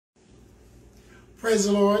Praise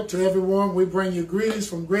the Lord to everyone. We bring you greetings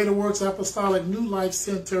from Greater Works Apostolic New Life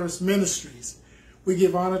Centers Ministries. We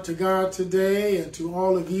give honor to God today and to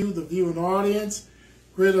all of you, the viewing audience.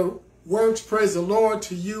 Greater Works, praise the Lord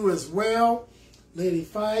to you as well. Lady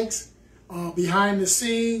Fykes, behind the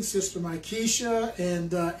scenes, Sister Mykesha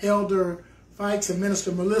and Elder Fykes and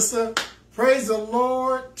Minister Melissa. Praise the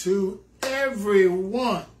Lord to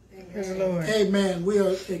everyone. Praise the Lord. Amen. We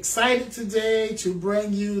are excited today to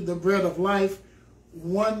bring you the bread of life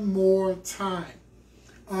one more time.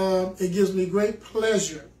 It gives me great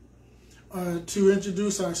pleasure to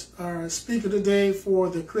introduce our speaker today for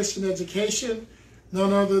the Christian education,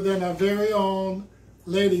 none other than our very own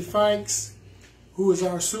Lady Fykes, who is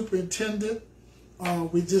our superintendent.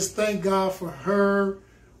 We just thank God for her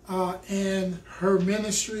and her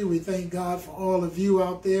ministry. We thank God for all of you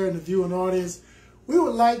out there in the viewing audience. We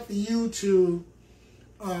would like for you to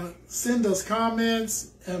send us comments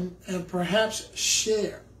and perhaps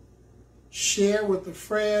share. Share with a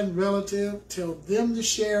friend, relative, tell them to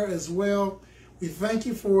share as well. We thank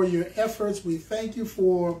you for your efforts. We thank you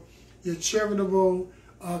for your charitable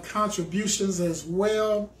contributions as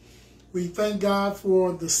well. We thank God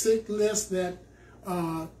for the sick list that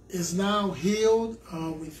is now healed.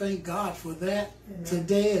 We thank God for that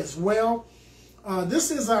today as well.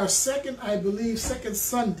 This is our second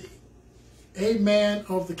Sunday, amen,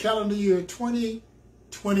 of the calendar year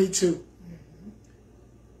 2022.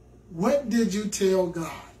 What did you tell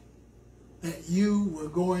God that you were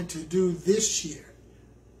going to do this year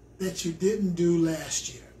that you didn't do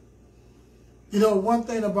last year? You know, one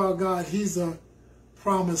thing about God, he's a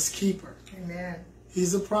promise keeper. Amen.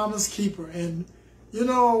 He's a promise keeper. And, you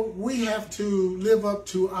know, we have to live up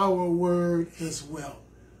to our word as well.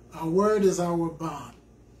 Our word is our bond.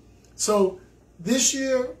 So this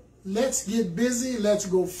year, let's get busy. Let's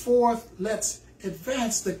go forth. Let's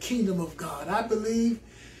advance the kingdom of God. I believe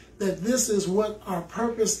that this is what our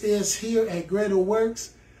purpose is here at Greater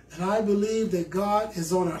Works. And I believe that God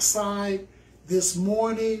is on our side this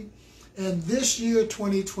morning and this year,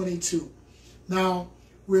 2022. Now,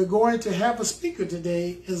 we're going to have a speaker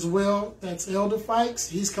today as well. That's Elder Fykes.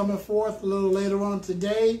 He's coming forth a little later on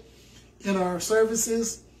today in our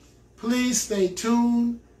services. Please stay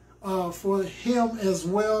tuned for him as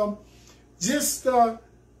well. Just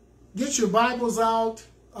get your Bibles out.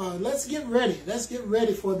 Let's get ready. Let's get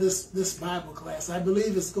ready for this Bible class. I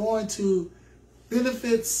believe it's going to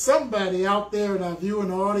benefit somebody out there in our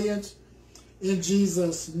viewing audience in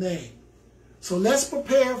Jesus' name. So let's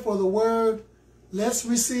prepare for the word. Let's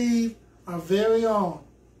receive our very own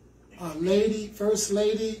First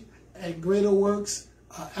Lady at Greater Works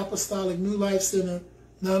Apostolic New Life Center,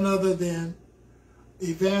 none other than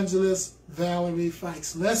Evangelist Valerie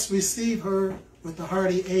Fykes. Let's receive her with a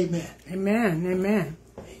hearty amen. Amen. Amen.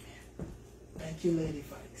 Thank you, Lady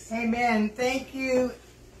Fykes. Amen. Thank you,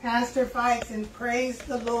 Pastor Fykes, and praise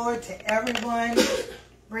the Lord to everyone.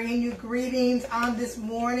 Bringing you greetings on this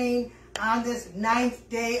morning, on this 9th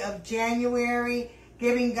day of January,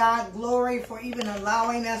 giving God glory for even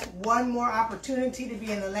allowing us one more opportunity to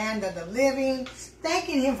be in the land of the living,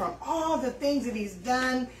 thanking him for all the things that he's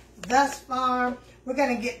done thus far. We're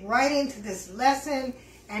going to get right into this lesson,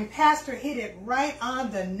 and Pastor hit it right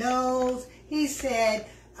on the nose. He said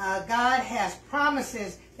God has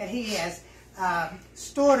promises that he has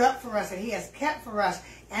stored up for us, that he has kept for us.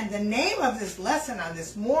 And the name of this lesson on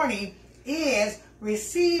this morning is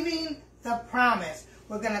Receiving the Promise.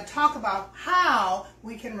 We're going to talk about how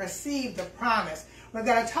we can receive the promise. We're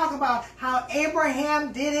going to talk about how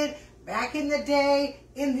Abraham did it back in the day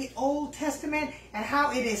in the Old Testament, and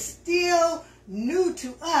how it is still new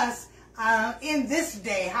to us in this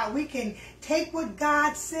day, how we can take what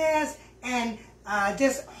God says and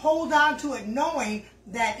just hold on to it, knowing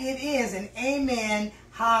that it is an amen,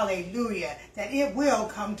 hallelujah, that it will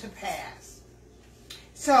come to pass.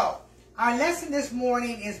 So, our lesson this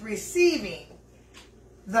morning is receiving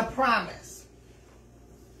the promise.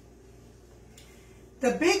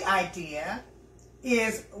 The big idea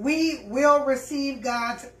is we will receive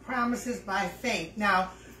God's promises by faith.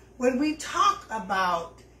 Now, when we talk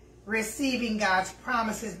about receiving God's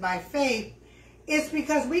promises by faith, it's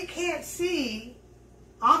because we can't see,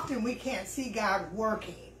 often we can't see God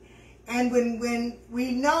working. And when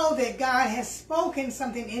we know that God has spoken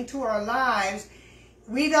something into our lives,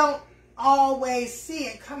 we don't always see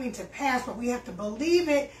it coming to pass, but we have to believe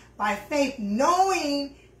it by faith,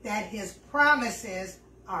 knowing that his promises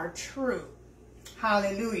are true.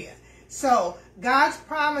 Hallelujah. So God's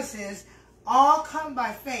promises all come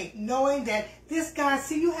by faith, knowing that this God,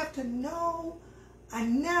 see, you have to know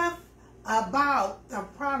enough about the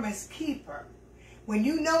promise keeper. When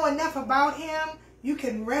you know enough about him, you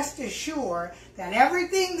can rest assured that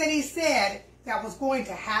everything that he said that was going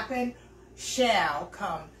to happen shall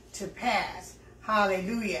come to pass.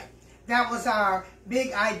 Hallelujah. That was our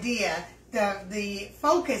big idea. The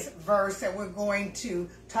focus verse that we're going to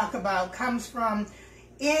talk about comes from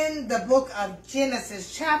in the book of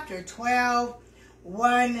Genesis chapter 12,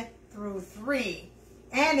 1 through 3.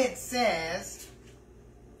 And it says,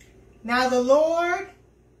 Now the Lord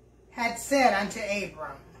had said unto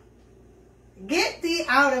Abram, Get thee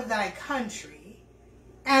out of thy country,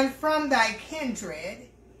 and from thy kindred,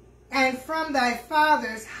 and from thy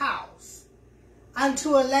father's house,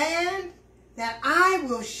 unto a land that I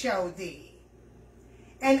will show thee,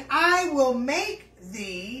 and I will make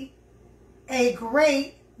thee a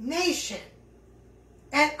great nation,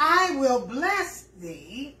 and I will bless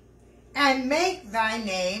thee, and make thy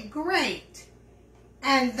name great,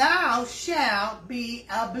 and thou shalt be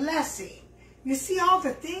a blessing. You see all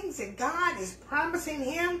the things that God is promising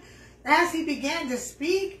him as he began to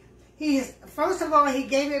speak. First of all, he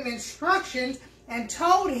gave him instructions and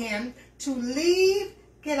told him to leave,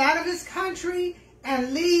 get out of his country,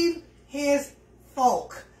 and leave his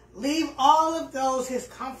folk. Leave all of those, his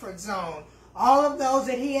comfort zone, all of those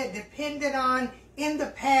that he had depended on in the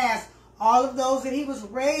past, all of those that he was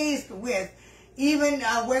raised with, even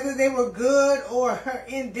whether they were good or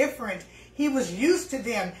indifferent. He was used to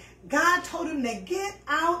them. God told him to get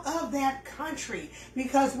out of that country,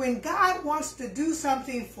 because when God wants to do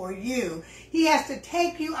something for you, he has to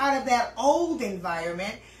take you out of that old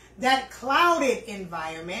environment, that clouded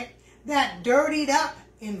environment, that dirtied up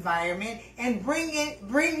environment, and bring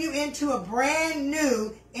you into a brand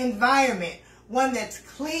new environment, one that's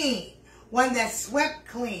clean, one that's swept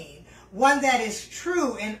clean, one that is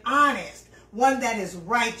true and honest, one that is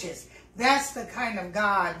righteous. That's the kind of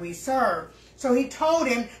God we serve. So he told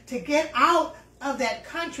him to get out of that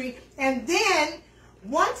country. And then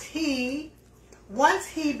once he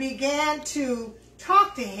began to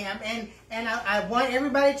talk to him, and I want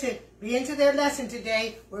everybody to be into their lesson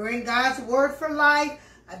today. We're in God's Word for Life,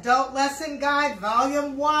 Adult Lesson Guide,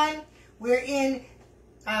 Volume 1. We're in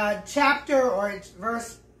chapter or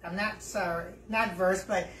verse,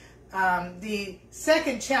 the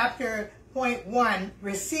second chapter, point 1,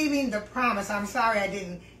 Receiving the Promise. I'm sorry I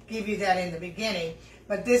didn't give you that in the beginning,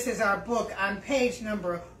 but this is our book on page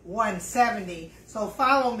number 170. So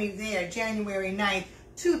follow me there, January 9th,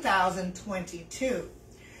 2022.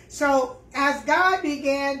 So as God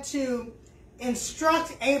began to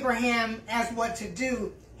instruct Abraham as what to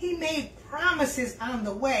do, he made promises on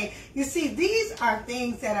the way. You see, these are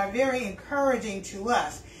things that are very encouraging to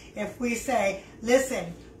us. If we say,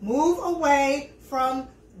 listen, move away from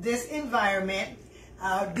this environment,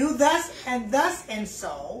 do thus and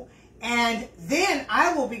so, and then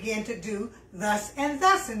I will begin to do thus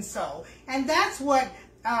and so. And that's what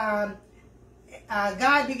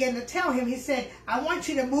God began to tell him. He said, I want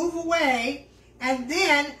you to move away, and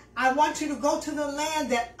then I want you to go to the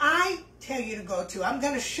land that I tell you to go to. I'm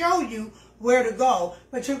going to show you where to go,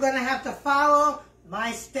 but you're going to have to follow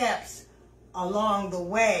my steps along the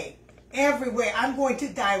way. Everywhere, I'm going to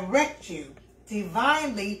direct you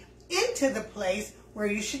divinely into the place where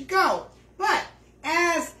you should go. But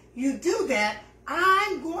as you do that,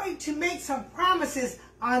 I'm going to make some promises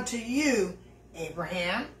unto you,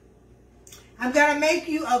 Abraham. I'm going to make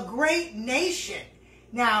you a great nation.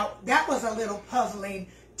 Now, that was a little puzzling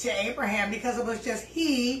to Abraham, because it was just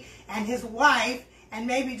he and his wife and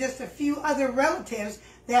maybe just a few other relatives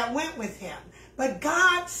that went with him. But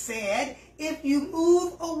God said, if you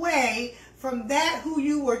move away from that who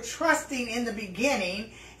you were trusting in the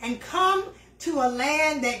beginning and come to a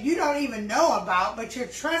land that you don't even know about, but you're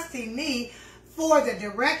trusting me for the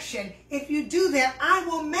direction, if you do that, I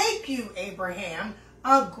will make you, Abraham,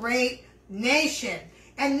 a great nation.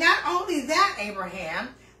 And not only that, Abraham,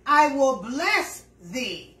 I will bless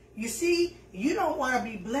thee. You see, you don't want to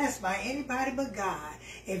be blessed by anybody but God.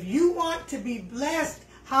 If you want to be blessed,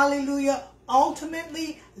 hallelujah,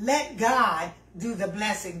 ultimately let God do the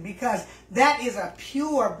blessing, because that is a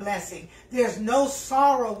pure blessing. There's no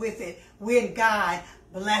sorrow with it when God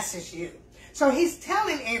blesses you. So he's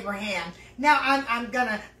telling Abraham, now I'm going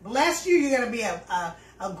to bless you. You're going to be a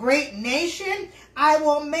great nation. I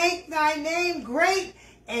will make thy name great,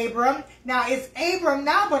 Abram. Now it's Abram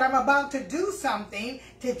now, but I'm about to do something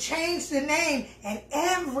to change the name, and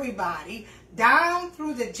everybody down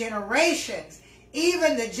through the generations,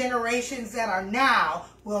 even the generations that are now,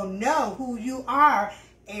 will know who you are,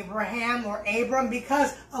 Abraham or Abram,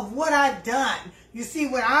 because of what I've done. You see,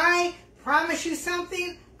 when I promise you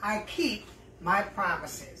something, I keep my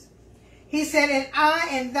promises. He said,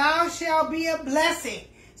 and thou shalt be a blessing.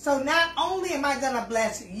 So not only am I going to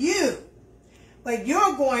bless you, but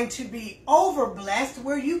you're going to be over-blessed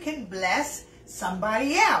where you can bless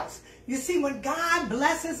somebody else. You see, when God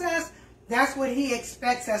blesses us, that's what he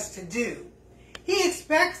expects us to do. He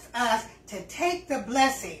expects us to take the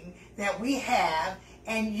blessing that we have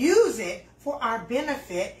and use it for our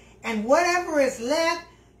benefit, and whatever is left,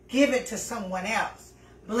 give it to someone else.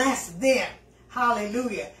 Bless them.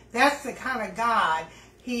 Hallelujah. That's the kind of God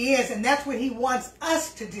he is, and that's what he wants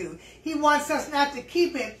us to do. He wants us not to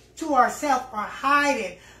keep it to ourselves or hide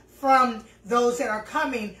it from those that are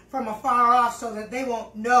coming from afar off so that they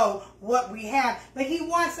won't know what we have. But he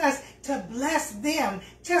wants us to bless them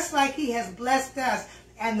just like he has blessed us.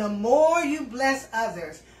 And the more you bless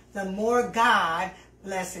others, the more God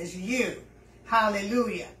blesses you.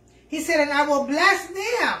 Hallelujah. He said, and I will bless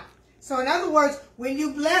them. So in other words, when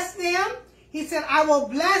you bless them, he said, I will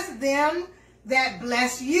bless them that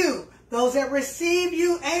bless you. Those that receive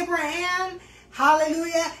you, Abraham,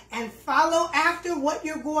 hallelujah, and follow after what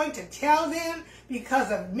you're going to tell them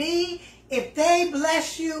because of me. If they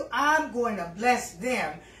bless you, I'm going to bless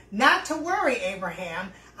them. Not to worry,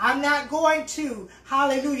 Abraham. I'm not going to,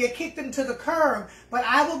 hallelujah, kick them to the curb, but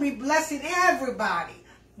I will be blessing everybody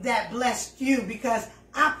that blessed you because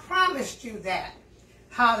I promised you that.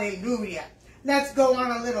 Hallelujah. Let's go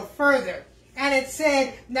on a little further. And it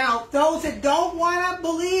said, now those that don't want to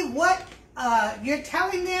believe what you're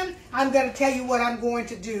telling them, I'm going to tell you what I'm going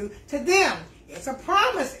to do to them. It's a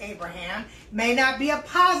promise, Abraham. May not be a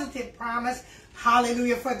positive promise,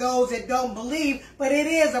 hallelujah, for those that don't believe, but it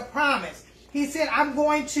is a promise. He said, I'm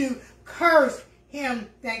going to curse him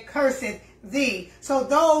that curseth thee. So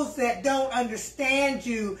those that don't understand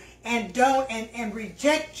you and don't and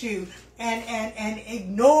reject you and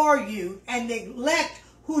ignore you and neglect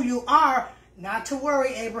who you are, not to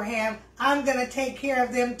worry, Abraham. I'm going to take care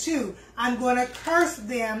of them too. I'm going to curse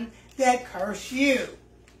them that curse you.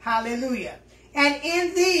 Hallelujah. And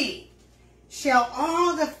in thee shall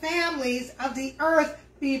all the families of the earth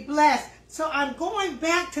be blessed. So I'm going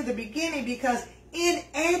back to the beginning because in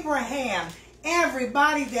Abraham,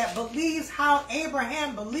 everybody that believes how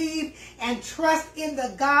Abraham believed and trust in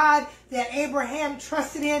the God that Abraham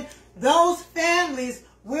trusted in, those families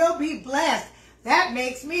will be blessed. That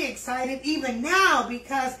makes me excited even now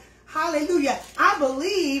because, hallelujah, I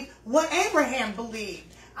believe what Abraham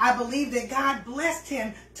believed. I believe that God blessed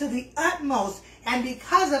him to the utmost. And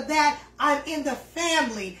because of that, I'm in the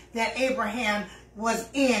family that Abraham was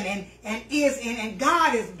in and is in. And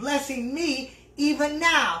God is blessing me even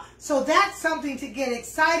now. So that's something to get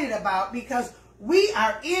excited about because we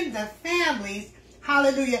are in the families,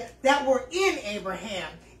 hallelujah, that were in Abraham.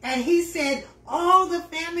 And he said, all the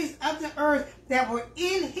families of the earth that were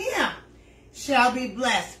in him shall be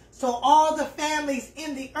blessed. So all the families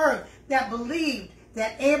in the earth that believed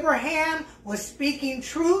that Abraham was speaking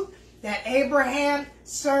truth, that Abraham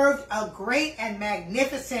served a great and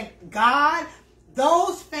magnificent God,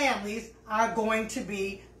 those families are going to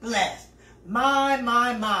be blessed. My,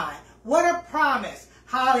 my, my. What a promise.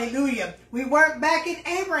 Hallelujah. We weren't back in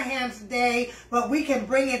Abraham's day, but we can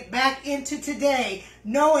bring it back into today,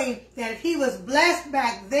 knowing that if he was blessed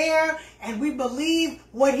back there and we believe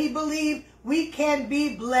what he believed, we can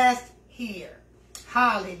be blessed here.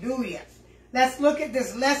 Hallelujah. Let's look at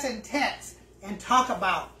this lesson text and talk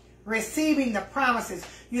about receiving the promises.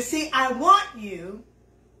 You see, I want you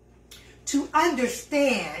to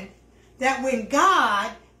understand that when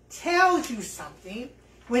God tells you something,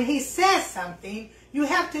 when he says something, you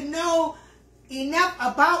have to know enough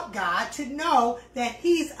about God to know that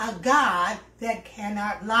he's a God that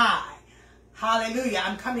cannot lie. Hallelujah.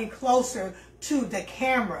 I'm coming closer to the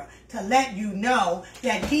camera to let you know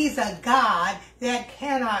that he's a God that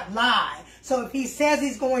cannot lie. So if he says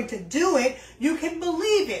he's going to do it, you can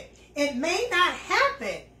believe it. It may not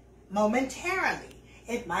happen momentarily.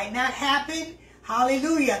 It might not happen,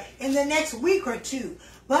 hallelujah, in the next week or two.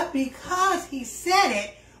 But because he said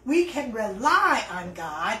it, we can rely on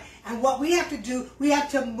God. And what we have to do, we have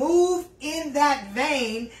to move in that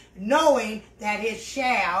vein, knowing that it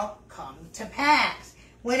shall come to pass.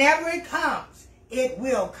 Whenever it comes, it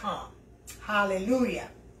will come. Hallelujah.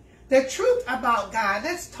 The truth about God.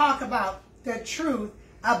 Let's talk about the truth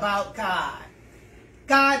about God.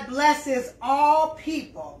 God blesses all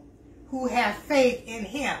people who have faith in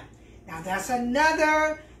him. Now that's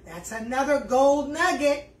another gold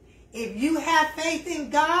nugget. If you have faith in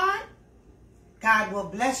God, God will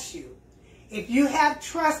bless you. If you have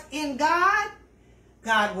trust in God,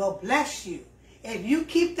 God will bless you. If you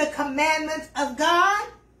keep the commandments of God,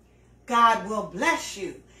 God will bless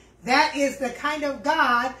you. That is the kind of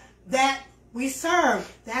God that we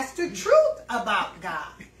serve. That's the truth about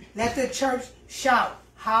God. Let the church shout,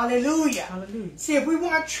 hallelujah. Hallelujah. See, if we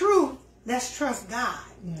want truth, let's trust God.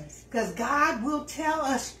 Yes. Because God will tell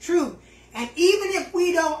us truth. And even if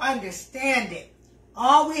we don't understand it,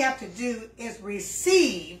 all we have to do is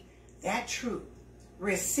receive that truth,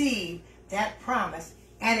 receive that promise,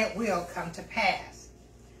 and it will come to pass.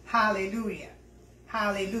 Hallelujah.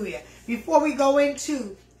 Hallelujah. Before we go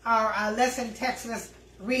into our lesson text, let's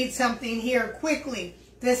read something here quickly.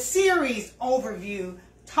 The series overview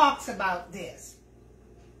talks about this.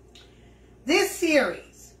 This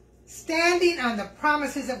series, Standing on the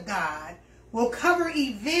Promises of God, will cover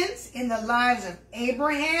events in the lives of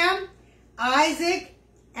Abraham, Isaac,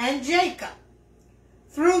 and Jacob.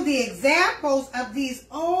 Through the examples of these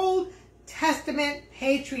Old Testament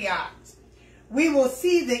patriarchs, we will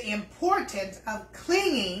see the importance of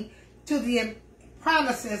clinging to the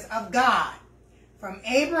promises of God. From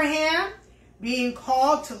Abraham being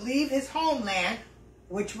called to leave his homeland,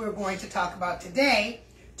 which we're going to talk about today,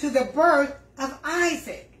 to the birth of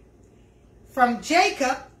Isaac. From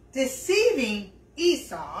Jacob deceiving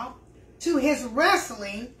Esau to his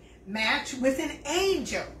wrestling match with an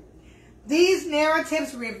angel. These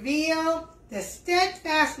narratives reveal the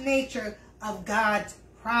steadfast nature of God's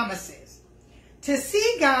promises. To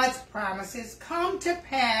see God's promises come to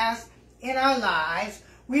pass in our lives,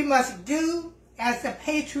 we must do as the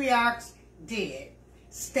patriarchs did.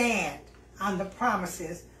 Stand on the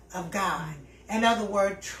promises of God. In other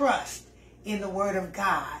words, trust in the word of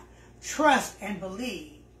God. Trust and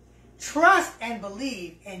believe. Trust and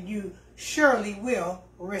believe, and you surely will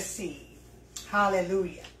receive.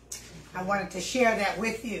 Hallelujah. I wanted to share that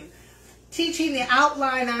with you. Teaching the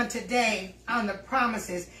outline on today on the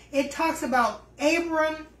promises, it talks about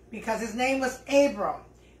Abram, because his name was Abram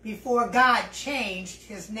before God changed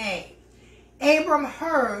his name. Abram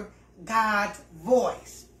heard God's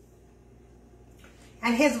voice.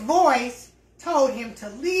 And his voice told him to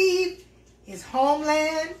leave his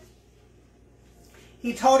homeland.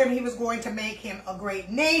 He told him he was going to make him a great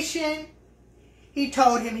nation. He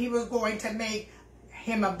told him he was going to make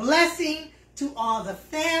him a blessing to all the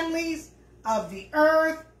families of the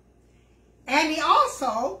earth. And he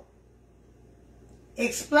also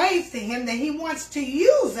explains to him that he wants to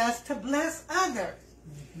use us to bless others.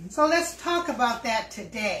 So let's talk about that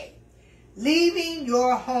today. Leaving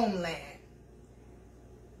your homeland.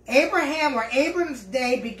 Abraham or Abram's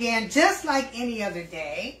day began just like any other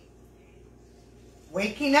day.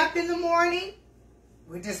 Waking up in the morning,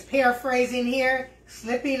 we're just paraphrasing here,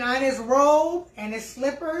 slipping on his robe and his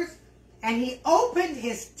slippers, and he opened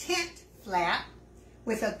his tent flap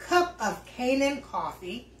with a cup of Canaan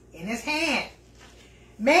coffee in his hand.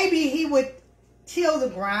 Maybe he would till the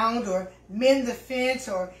ground or mend the fence,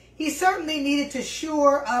 or he certainly needed to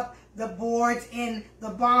shore up the boards in the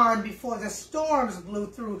barn before the storms blew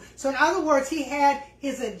through. So in other words, he had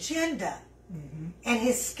his agenda and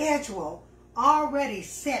his schedule already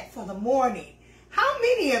set for the morning. How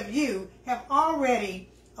many of you have already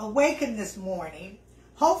awakened this morning?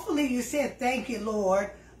 Hopefully you said, thank you,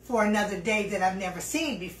 Lord, for another day that I've never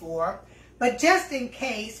seen before. But just in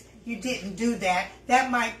case you didn't do that,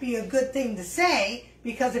 that might be a good thing to say,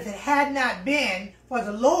 because if it had not been for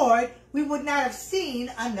the Lord, we would not have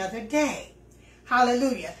seen another day.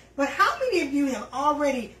 Hallelujah. But how many of you have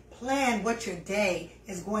already planned what your day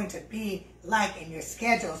is going to be like in your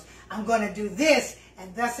schedules? I'm going to do this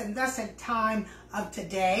and thus in time of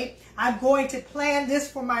today. I'm going to plan this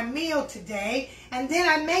for my meal today, and then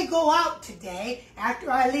I may go out today. After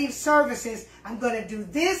I leave services, I'm going to do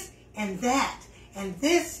this and that, and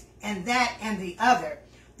this and that and the other.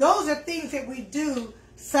 Those are things that we do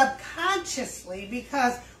subconsciously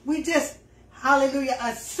because we just, hallelujah,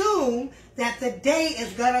 assume that the day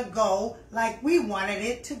is going to go like we wanted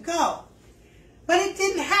it to go. But it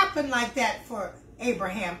didn't happen like that for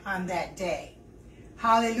Abraham on that day.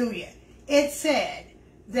 Hallelujah. It said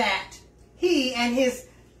that he and his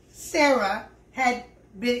Sarah had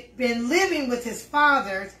been living with his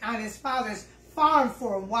fathers on his father's farm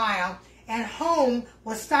for a while, and home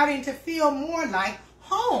was starting to feel more like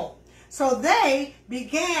home. So they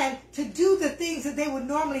began to do the things that they would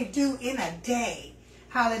normally do in a day.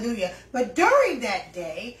 Hallelujah. But during that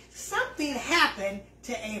day, something happened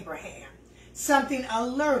to Abraham. Something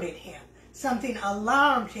alerted him. Something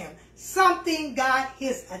alarmed him. Something got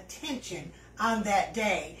his attention on that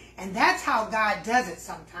day. And that's how God does it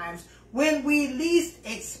sometimes. When we least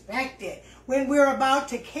expect it. When we're about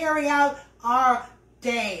to carry out our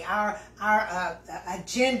day, our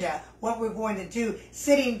agenda, what we're going to do,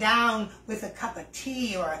 sitting down with a cup of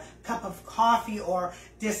tea or a cup of coffee, or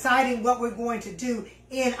deciding what we're going to do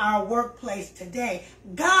in our workplace today.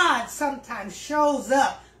 God sometimes shows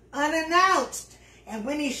up unannounced. And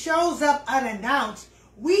when he shows up unannounced,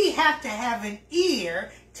 we have to have an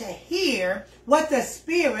ear to hear what the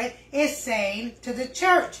Spirit is saying to the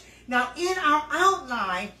church. Now, in our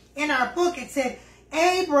outline, in our book, it said,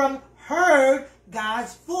 Abram heard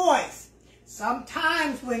God's voice.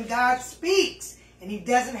 Sometimes when God speaks, and he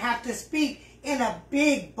doesn't have to speak in a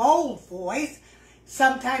big, bold voice,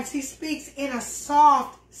 sometimes he speaks in a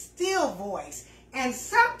soft, still voice. And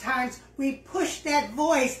sometimes we push that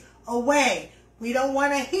voice away. We don't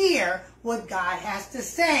want to hear what God has to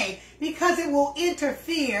say because it will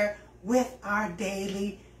interfere with our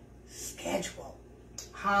daily schedule.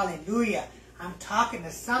 Hallelujah. I'm talking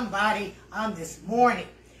to somebody on this morning.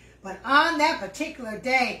 But on that particular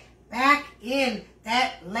day, back in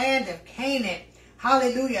that land of Canaan,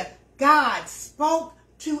 hallelujah, God spoke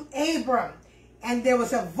to Abram. And there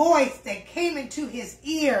was a voice that came into his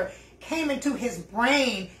ear, came into his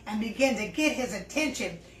brain, and began to get his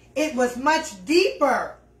attention. It was much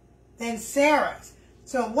deeper than Sarah's.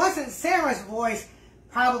 So it wasn't Sarah's voice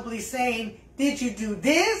probably saying, did you do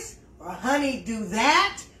this? Or honey, do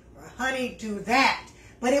that? Or honey, do that?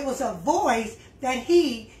 But it was a voice that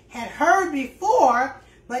he had heard before,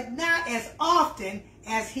 but not as often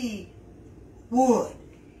as he would.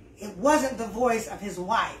 It wasn't the voice of his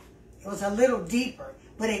wife. It was a little deeper,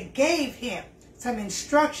 but it gave him some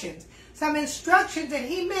instructions that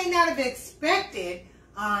he may not have expected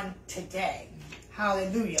on today.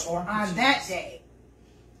 Hallelujah. Or on that day.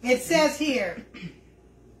 It says here,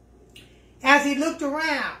 as he looked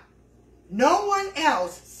around, no one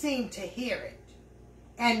else seemed to hear it,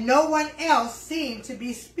 and no one else seemed to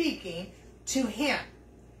be speaking to him.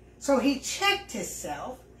 So he checked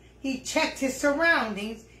himself, he checked his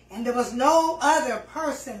surroundings, and there was no other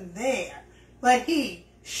person there, but he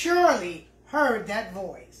surely heard that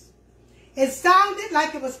voice. It sounded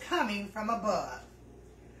like it was coming from above,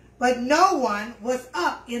 but no one was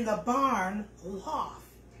up in the barn loft.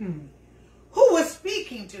 Who was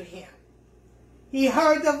speaking to him? He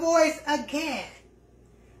heard the voice again.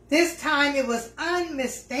 This time it was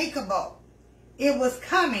unmistakable. It was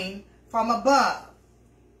coming from above.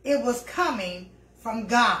 It was coming from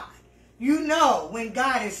God. You know when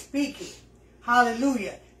God is speaking.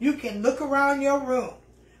 Hallelujah. You can look around your room,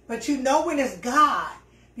 but you know when it's God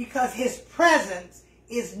because his presence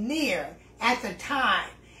is near at the time.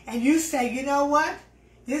 And you say, you know what?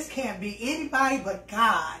 This can't be anybody but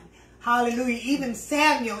God. Hallelujah. Even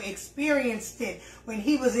Samuel experienced it when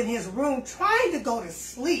he was in his room trying to go to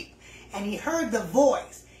sleep. And he heard the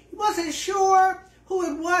voice. He wasn't sure who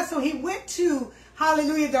it was. So he went to,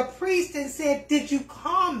 hallelujah, the priest and said, did you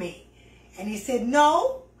call me? And he said,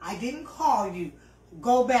 no, I didn't call you.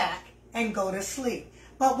 Go back and go to sleep.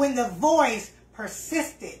 But when the voice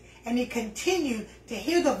persisted and he continued to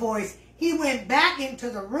hear the voice, he went back into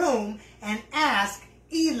the room and asked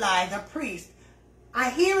Eli, the priest, I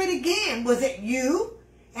hear it again. Was it you?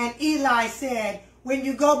 And Eli said, when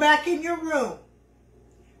you go back in your room,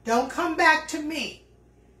 don't come back to me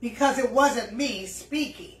because it wasn't me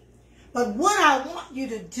speaking. But what I want you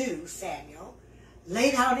to do, Samuel,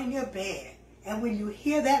 lay down in your bed. And when you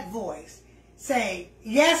hear that voice, say,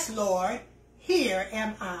 yes, Lord, here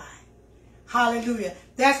am I. Hallelujah.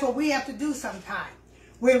 That's what we have to do sometimes.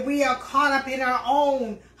 When we are caught up in our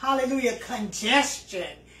own, hallelujah, congestion.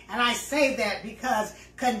 And I say that because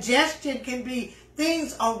congestion can be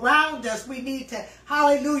things around us. We need to,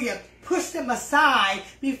 hallelujah, push them aside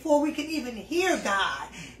before we can even hear God.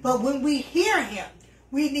 But when we hear him,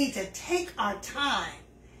 we need to take our time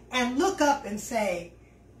and look up and say,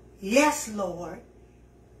 yes, Lord,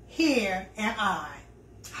 here am I.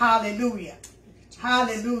 Hallelujah.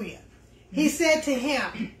 Hallelujah. He said to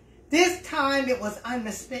him, this time it was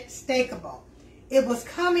unmistakable. It was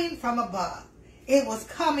coming from above. It was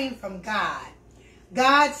coming from God.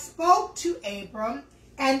 God spoke to Abram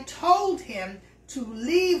and told him to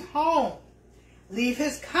leave home, leave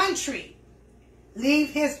his country, leave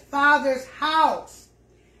his father's house,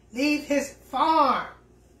 leave his farm,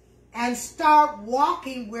 and start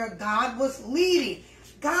walking where God was leading.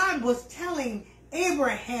 God was telling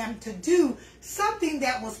Abraham to do something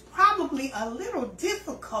that was probably a little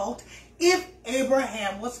difficult if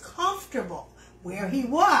Abraham was comfortable where he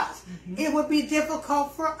was. It would be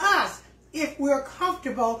difficult for us if we're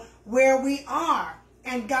comfortable where we are.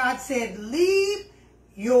 And God said, leave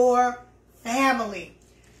your family.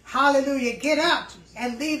 Hallelujah. Get up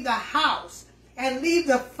and leave the house and leave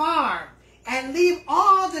the farm and leave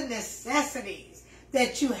all the necessities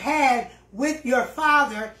that you had with your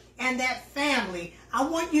father and that family. I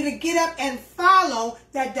want you to get up and follow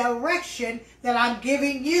that direction that I'm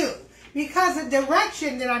giving you. Because the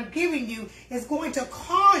direction that I'm giving you is going to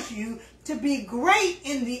cause you to be great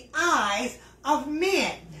in the eyes of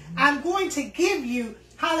men. I'm going to give you,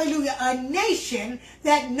 hallelujah, a nation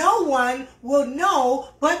that no one will know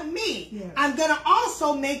but me. Yes. I'm going to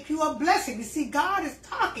also make you a blessing. You see, God is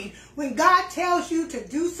talking. When God tells you to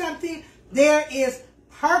do something, there is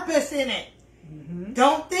purpose in it.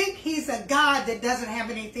 Don't think he's a God that doesn't have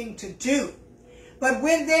anything to do. But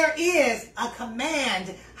when there is a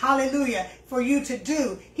command, hallelujah, for you to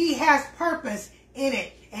do, he has purpose in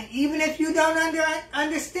it. And even if you don't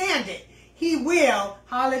understand it, he will,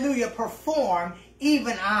 hallelujah, perform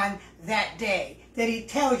even on that day that he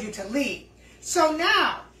tells you to leave. So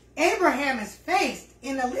now, Abraham is faced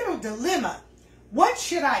in a little dilemma. What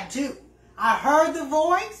should I do? I heard the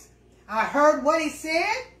voice. I heard what he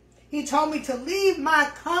said. He told me to leave my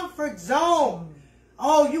comfort zone.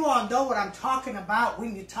 Oh, you all know what I'm talking about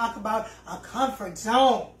when you talk about a comfort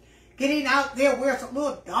zone. Getting out there where it's a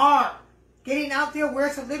little dark. Getting out there where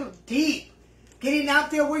it's a little deep. Getting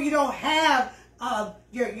out there where you don't have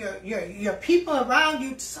your people around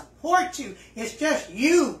you to support you. It's just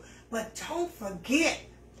you. But don't forget,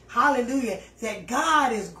 hallelujah, that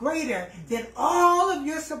God is greater than all of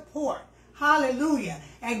your support. Hallelujah.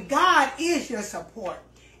 And God is your support.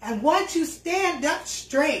 And once you stand up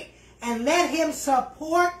straight and let him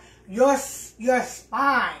support your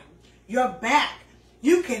spine, your back,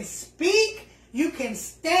 you can speak, you can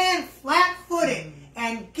stand flat-footed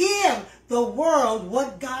and give the world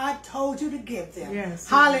what God told you to give them. Yes,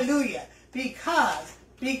 hallelujah. Yes.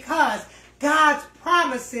 Because God's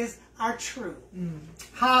promises are true.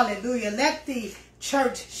 Hallelujah. Let the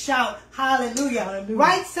church shout hallelujah. Hallelujah.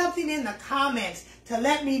 Write something in the comments to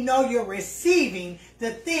let me know you're receiving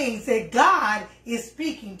the things that God is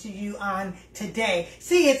speaking to you on today.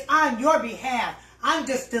 See, it's on your behalf. I'm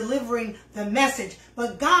just delivering the message.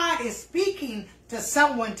 But God is speaking to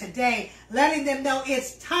someone today, letting them know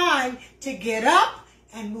it's time to get up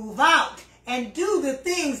and move out and do the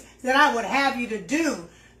things that I would have you to do.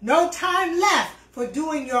 No time left for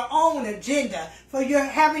doing your own agenda, for your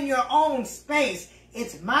having your own space.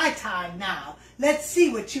 It's my time now. Let's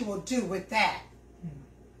see what you will do with that.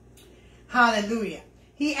 Hallelujah.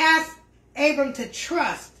 He asked Abram to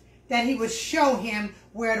trust that he would show him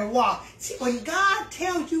where to walk. See, when God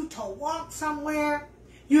tells you to walk somewhere,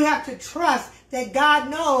 you have to trust that God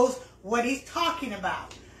knows what he's talking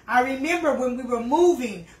about. I remember when we were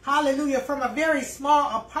moving, hallelujah, from a very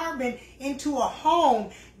small apartment into a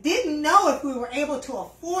home, didn't know if we were able to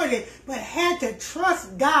afford it, but had to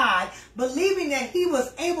trust God, believing that he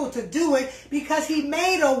was able to do it because he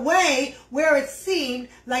made a way where it seemed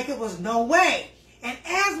like it was no way. And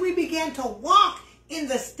as we began to walk in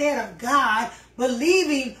the stead of God,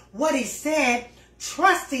 believing what he said,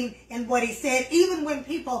 trusting in what he said, even when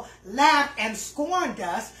people laughed and scorned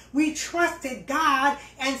us, we trusted God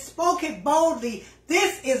and spoke it boldly.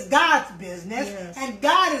 This is God's business, yes, and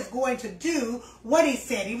God is going to do what he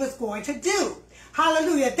said he was going to do.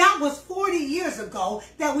 Hallelujah. That was 40 years ago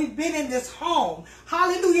that we've been in this home.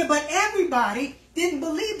 Hallelujah. But everybody didn't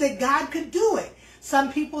believe that God could do it.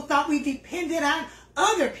 Some people thought we depended on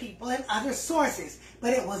other people and other sources,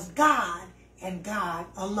 but it was God and God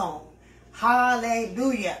alone.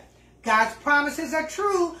 Hallelujah. God's promises are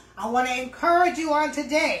true. I want to encourage you on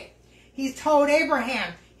today. He told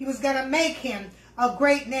Abraham he was going to make him a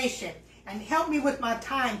great nation. And help me with my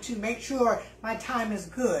time to make sure my time is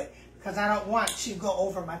good, because I don't want to go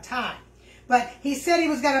over my time. But he said he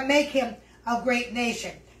was going to make him a great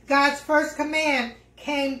nation. God's first command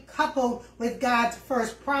came coupled with God's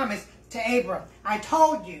first promise to Abram. I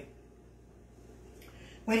told you,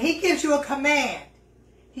 when he gives you a command,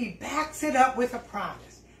 he backs it up with a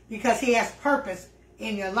promise because he has purpose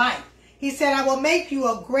in your life. He said, I will make you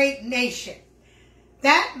a great nation.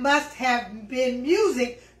 That must have been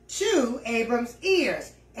music to Abram's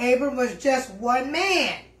ears. Abram was just one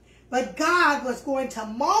man, but God was going to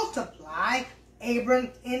multiply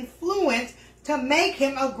Abram's influence to make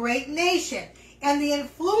him a great nation. And the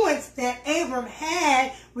influence that Abram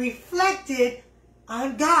had reflected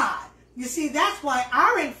on God. You see, that's why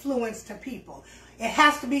our influence to people, it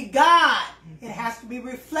has to be God. It has to be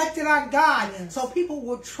reflected on God. Yes. So people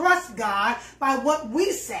will trust God by what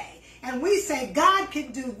we say. And we say, God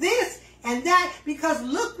can do this and that because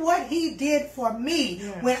look what he did for me.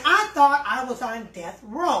 Yes. When I thought I was on death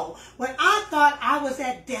row. When I thought I was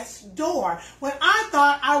at death's door. When I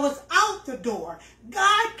thought I was out the door.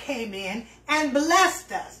 God came in and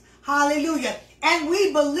blessed us. Hallelujah. And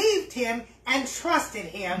we believed him and trusted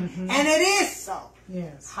him. And it is so.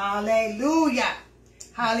 Yes. Hallelujah.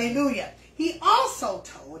 Hallelujah. he also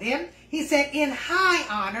told him, he said, in high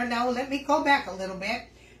honor. Now, let me go back a little bit.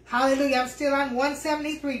 Hallelujah. I'm still on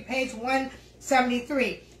 173, page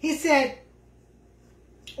 173. He said,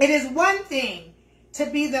 it is one thing to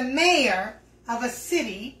be the mayor of a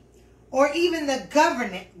city or even the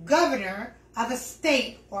governor of a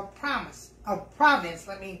state or province.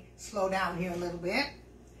 Let me slow down here a little bit.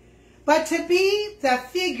 But to be the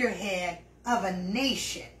figurehead of a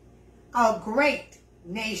nation, a great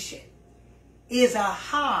nation, is a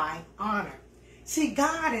high honor. See,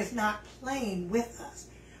 God is not playing with us.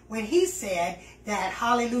 When he said that,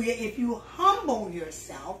 hallelujah, if you humble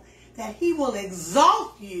yourself, that he will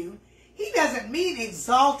exalt you, he doesn't mean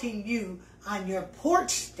exalting you on your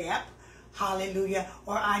porch step, hallelujah,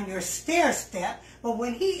 or on your stair step. But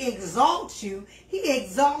when he exalts you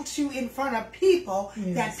in front of people,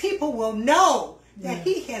 yes, that people will know that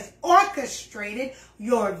he has orchestrated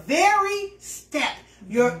your very step.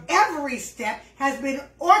 Your every step has been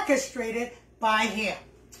orchestrated by him.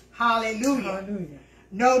 Hallelujah. Hallelujah.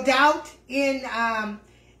 No doubt in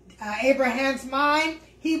Abraham's mind,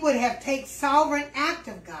 he would have taken sovereign act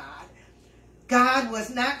of God. God was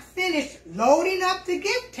not finished loading up the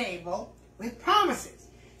gift table with promises.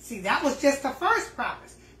 See, that was just the first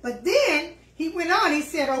promise. But then he went on. He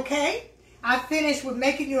said, okay, I finished with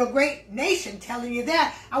making you a great nation, telling you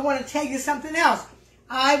that. I want to tell you something else.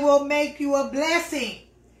 I will make you a blessing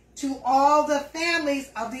to all the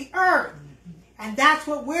families of the earth. And that's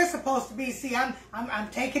what we're supposed to be. See, I'm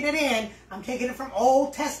taking it in. I'm taking it from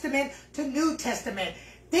Old Testament to New Testament.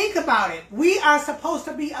 Think about it. We are supposed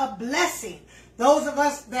to be a blessing. Those of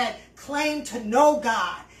us that claim to know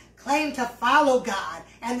God, claim to follow God,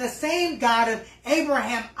 and the same God of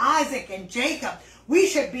Abraham, Isaac, and Jacob, we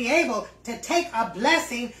should be able to take a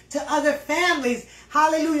blessing to other families.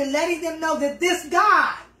 Hallelujah. Letting them know that this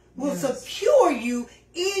God will secure you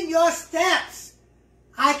in your steps.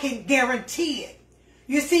 I can guarantee it.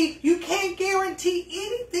 You see, you can't guarantee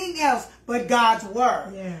anything else but God's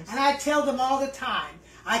word. Yes. And I tell them all the time,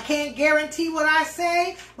 I can't guarantee what I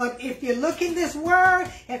say, but if you look in this word,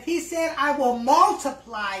 if he said, I will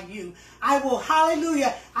multiply you, I will,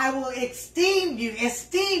 hallelujah, I will esteem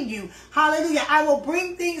you, hallelujah, I will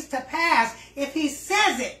bring things to pass. If he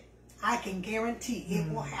says it, I can guarantee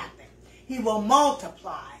it will happen. He will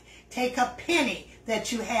multiply. Take a penny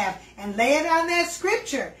that you have and lay it on that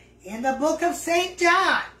scripture in the book of St.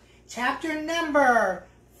 John, chapter number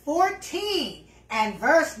 14 and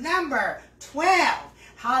verse number 12.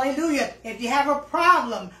 Hallelujah. If you have a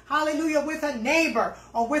problem, hallelujah, with a neighbor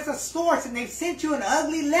or with a source and they've sent you an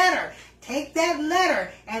ugly letter, take that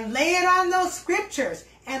letter and lay it on those scriptures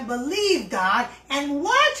and believe God and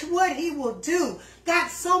watch what he will do.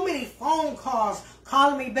 Got so many phone calls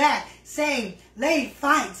calling me back saying, Lady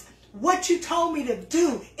Fykes, what you told me to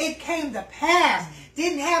do, it came to pass.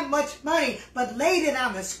 Didn't have much money, but laid it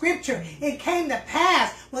on the scripture. It came to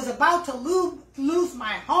pass. Was about to lose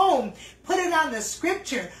my home. Put it on the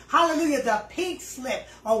scripture. Hallelujah, the pink slip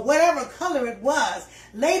or whatever color it was.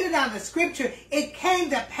 Laid it on the scripture. It came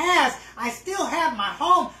to pass. I still have my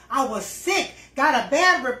home. I was sick. Got a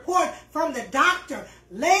bad report from the doctor.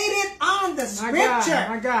 Laid it on the scripture.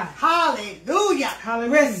 My God. Hallelujah.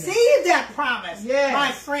 Hallelujah. Receive that promise, yes,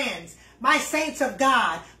 my friends, my saints of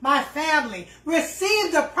God, my family.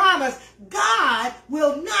 Receive the promise. God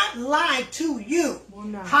will not lie to you.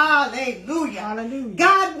 Hallelujah. Hallelujah.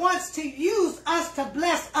 God wants to use us to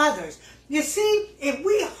bless others. You see, if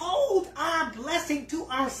we hold our blessing to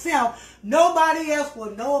ourselves, nobody else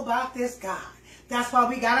will know about this God. That's why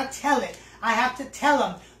we got to tell it. I have to tell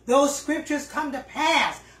them. Those scriptures come to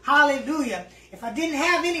pass. Hallelujah. If I didn't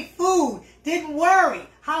have any food, didn't worry.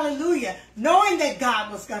 Hallelujah. Knowing that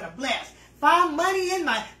God was going to bless. Found money in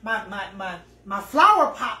my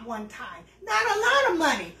flower pot one time. Not a lot of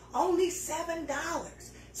money. Only $7.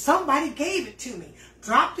 Somebody gave it to me.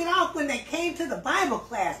 Dropped it off when they came to the Bible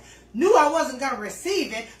class. Knew I wasn't going to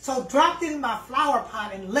receive it, so dropped it in my flower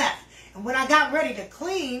pot and left. And when I got ready to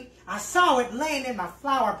clean, I saw it laying in my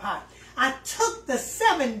flower pot. I took the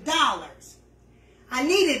 $7. I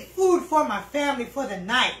needed food for my family for the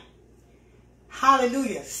night.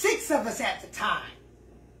 Hallelujah. 6 of us at the time.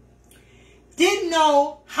 Didn't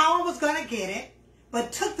know how I was going to get it,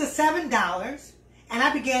 but took the $7 and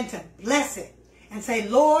I began to bless it and say,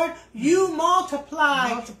 Lord, you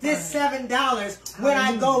multiply this $7 when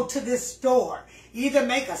I go to this store. Either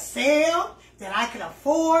make a sale that I can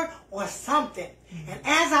afford or something. And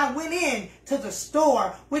as I went in to the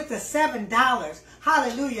store with the $7,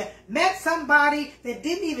 hallelujah, met somebody that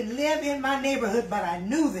didn't even live in my neighborhood, but I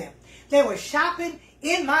knew them. They were shopping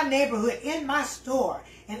in my neighborhood, in my store.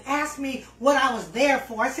 and asked me what I was there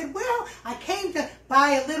for. I said, well, I came to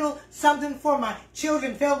buy a little something for my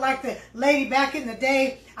children. Felt like the lady back in the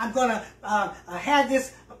day. I'm going to have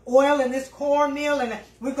this oil and this cornmeal, and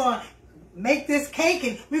we're going to make this cake,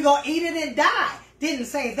 and we're going to eat it and die. Didn't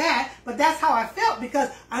say that, but that's how I felt because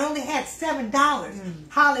I only had $7.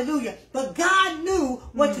 Hallelujah. But God knew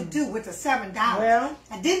what to do with the $7. Well,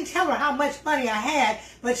 I didn't tell her how much money I had,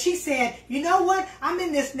 but she said, you know what? I'm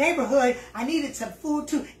in this neighborhood. I needed some food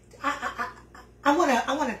too. I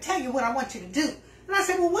want to tell you what I want you to do. And I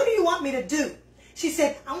said, well, what do you want me to do? She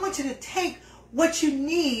said, I want you to take what you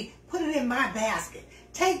need, put it in my basket.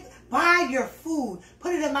 Buy your food,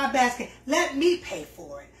 put it in my basket. Let me pay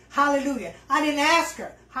for it. Hallelujah. I didn't ask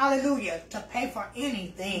her, hallelujah, to pay for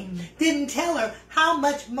anything. Didn't tell her how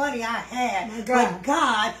much money I had. But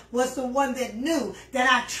God was the one that knew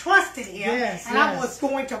that I trusted him. And I was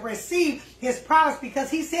going to receive his promise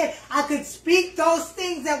because he said I could speak those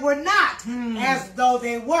things that were not as though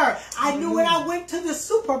they were. I knew when I went to the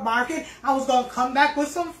supermarket, I was going to come back with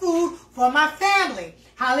some food for my family.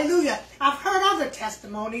 Hallelujah. I've heard other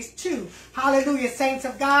testimonies too. Hallelujah. Saints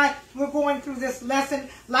of God, we're going through this lesson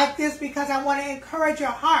like this because I want to encourage your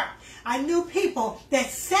heart. I knew people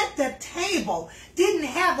that set the table, didn't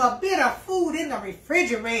have a bit of food in the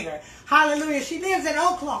refrigerator. Hallelujah. She lives in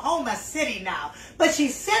Oklahoma City now, but she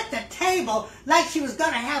set the table like she was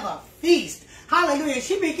going to have a feast. Hallelujah.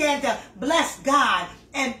 She began to bless God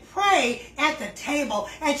and pray at the table,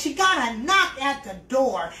 and she got a knock at the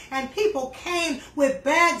door, and people came with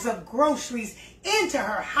bags of groceries into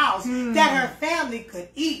her house that her family could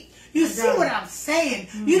eat. You see what I'm saying?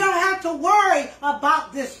 You don't have to worry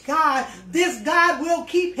about this God. This God will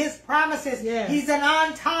keep his promises. He's an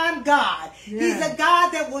on-time God. He's a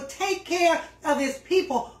God that will take care of his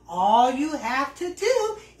people. All you have to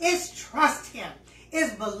do is trust him,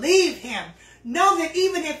 is believe him. Know that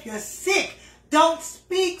even if you're sick, don't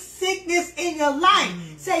speak sickness in your life.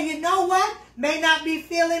 Say, you know what? May not be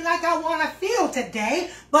feeling like I want to feel today,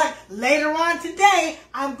 but later on today,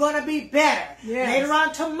 I'm going to be better. Later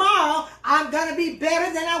on tomorrow, I'm going to be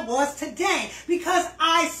better than I was today because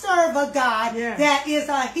I serve a God that is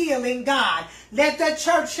a healing God. Let the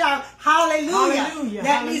church shout, hallelujah. Hallelujah.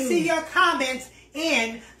 Let me see your comments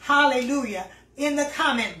in hallelujah in the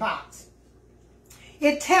comment box.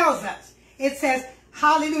 It tells us, it says,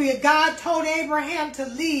 hallelujah, God told Abraham to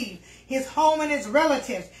leave his home and his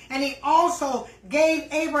relatives. And he also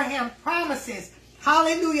gave Abraham promises,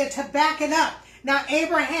 hallelujah, to back it up. Now,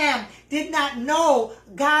 Abraham did not know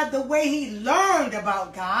God the way he learned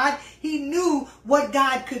about God. He knew what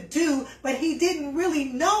God could do, but he didn't really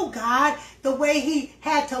know God the way he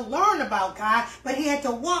had to learn about God. But he had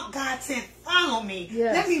to walk. God said, follow me.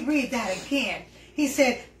 Let me read that again. He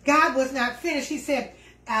said, God was not finished. He said,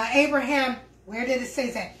 Abraham, where did it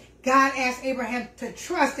say that? God asked Abraham to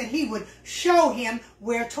trust that he would show him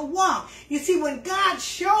where to walk. You see, when God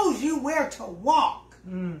shows you where to walk,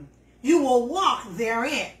 you will walk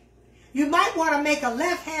therein. You might want to make a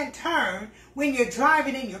left-hand turn when you're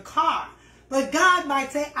driving in your car. But God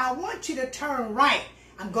might say, I want you to turn right.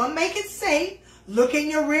 I'm going to make it safe. Look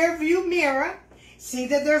in your rear view mirror. See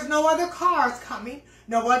that there's no other cars coming.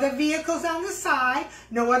 No other vehicles on the side,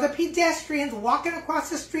 no other pedestrians walking across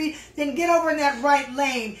the street, then get over in that right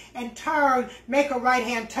lane and turn, make a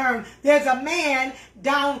right-hand turn. There's a man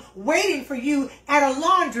down waiting for you at a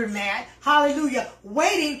laundromat, hallelujah,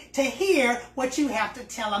 waiting to hear what you have to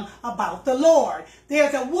tell him about the Lord.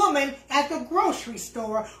 There's a woman at the grocery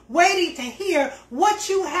store waiting to hear what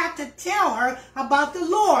you have to tell her about the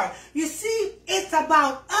Lord. You see, it's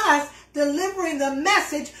about us delivering the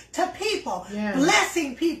message to people,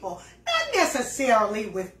 blessing people, not necessarily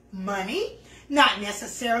with money, not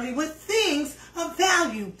necessarily with things of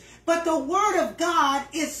value, but the Word of God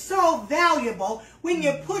is so valuable when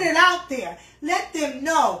you put it out there. Let them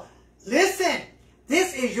know, listen,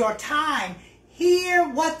 this is your time. Hear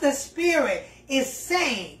what the Spirit is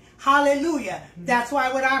saying. Hallelujah. That's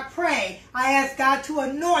why when I pray, I ask God to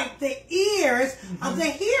anoint the ears of the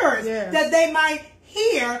hearers that they might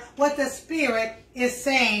hear what the Spirit is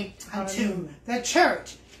saying unto the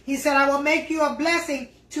church. He said, I will make you a blessing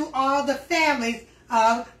to all the families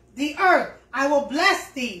of the earth. I will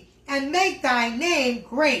bless thee and make thy name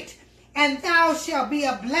great, and thou shalt be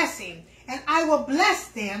a blessing. And I will bless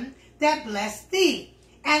them that bless thee,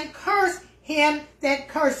 and curse him that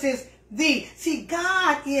curses thee. See,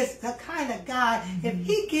 God is the kind of God, if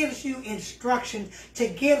he gives you instructions to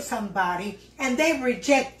give somebody and they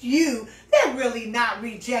reject you, they're really not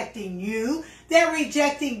rejecting you. They're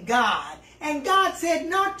rejecting God. And God said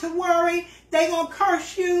not to worry. They're going to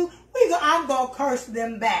curse you. I'm going to curse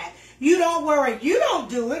them back. You don't worry. You don't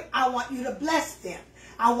do it. I want you to bless them.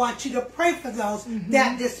 I want you to pray for those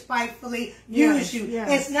that despitefully use you. Yes.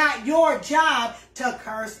 It's not your job to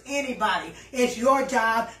curse anybody. It's your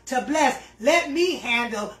job to bless. Let me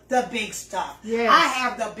handle the big stuff. Yes. I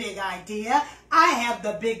have the big idea. I have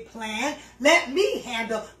the big plan. Let me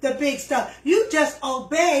handle the big stuff. You just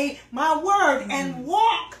obey my word and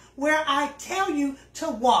walk where I tell you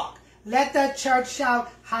to walk. Let the church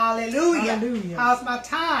shout, hallelujah. Hallelujah. How's my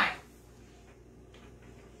time?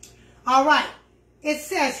 All right. It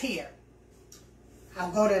says here,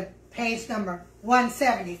 I'll go to page number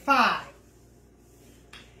 175.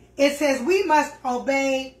 It says we must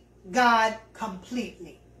obey God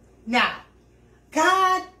completely. Now,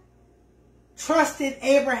 God trusted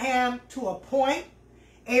Abraham to a point.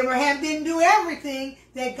 Abraham didn't do everything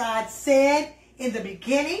that God said in the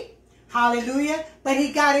beginning. Hallelujah. But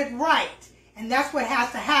he got it right. And that's what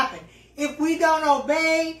has to happen. If we don't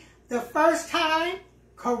obey the first time,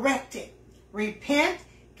 correct it. Repent,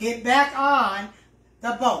 get back on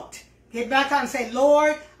the boat. Get back on and say,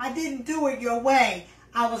 Lord, I didn't do it your way.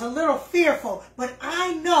 I was a little fearful, but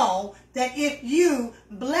I know that if you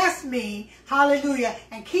bless me, hallelujah,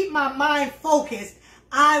 and keep my mind focused,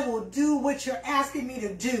 I will do what you're asking me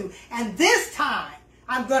to do. And this time,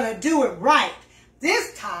 I'm going to do it right.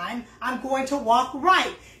 This time, I'm going to walk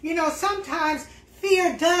right. You know, sometimes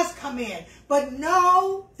fear does come in, but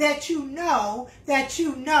know that you know that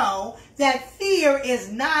fear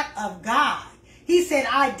is not of God. He said,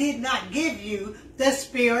 I did not give you the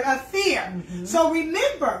spirit of fear. So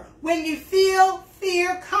remember, when you feel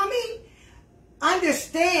fear coming,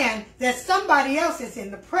 understand that somebody else is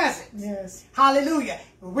in the presence. Yes. Hallelujah.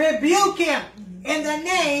 Rebuke him in the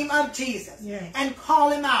name of Jesus and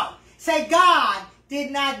call him out. Say, God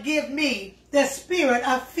did not give me the spirit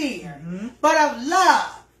of fear, but of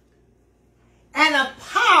love and of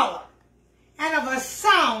power and of a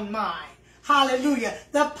sound mind. Hallelujah.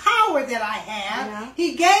 The power that I have,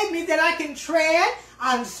 he gave me that I can tread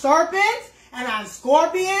on serpents and on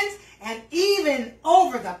scorpions and even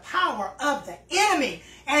over the power of the enemy.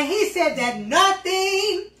 And he said that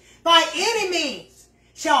nothing by any means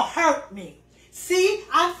shall hurt me. See,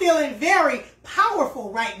 I'm feeling very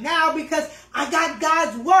powerful right now because I got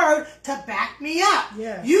God's word to back me up.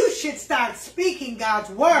 Yes. You should start speaking God's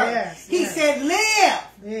word. Yes, he said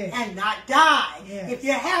live and not die. Yes. If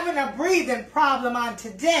you're having a breathing problem on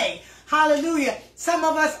today, hallelujah, some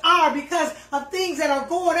of us are because of things that are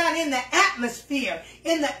going on in the atmosphere,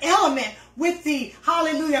 in the element with the,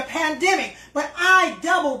 hallelujah, pandemic. But I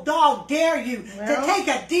double dog dare you to take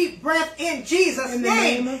a deep breath in Jesus'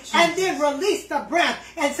 name and then release the breath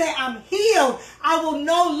and say, I'm healed. I will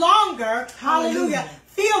no longer, hallelujah,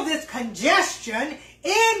 feel this congestion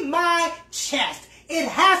in my chest. It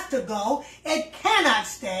has to go. It cannot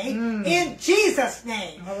stay in Jesus'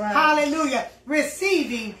 name. Hallelujah.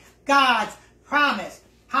 Receiving God's promise.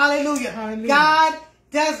 Hallelujah. Hallelujah. God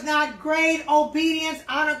does not grade obedience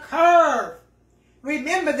on a curve.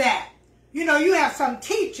 Remember that. You know, you have some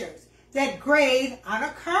teachers that grade on a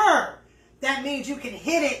curve. That means you can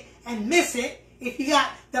hit it and miss it if you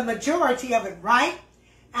got the majority of it right.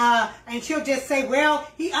 And she'll just say, well,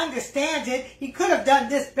 he understands it. He could have done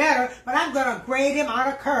this better, but I'm going to grade him on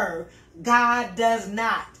a curve. God does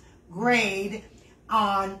not grade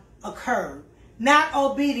on a curve. Not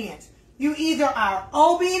obedience. You either are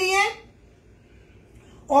obedient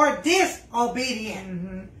or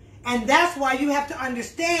disobedient. And that's why you have to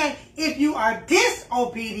understand, if you are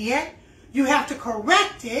disobedient, you have to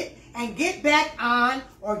correct it and get back on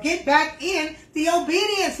or get back in the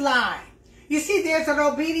obedience line. You see, there's an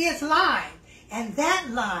obedience line, and that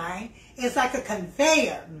line is like a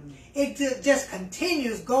conveyor. It just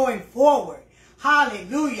continues going forward.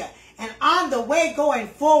 Hallelujah. And on the way going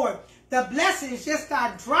forward, the blessings just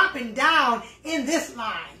start dropping down in this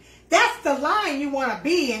line. That's the line you want to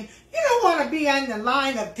be in. You don't want to be on the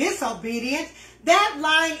line of disobedience. That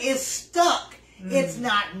line is stuck. It's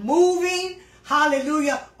not moving.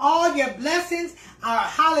 Hallelujah. All your blessings are,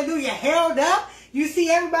 hallelujah, held up. You see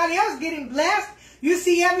everybody else getting blessed. You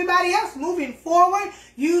see everybody else moving forward.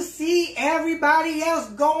 You see everybody else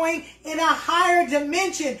going in a higher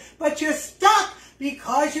dimension. But you're stuck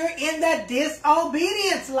because you're in the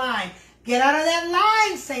disobedience line. Get out of that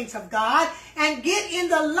line, saints of God, and get in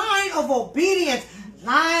the line of obedience.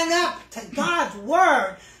 Line up to God's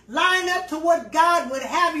word. Line up to what God would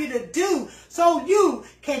have you to do so you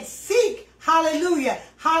can seek, hallelujah,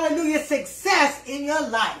 hallelujah, success in your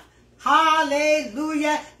life.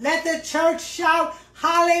 Hallelujah. Let the church shout,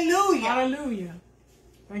 hallelujah. Hallelujah.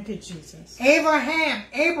 Thank you, Jesus.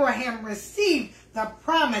 Abraham received the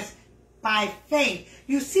promise by faith.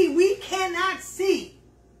 You see, we cannot see.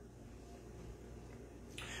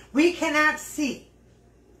 We cannot see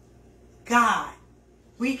God.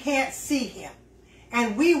 We can't see him.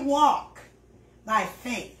 And we walk by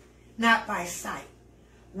faith, not by sight.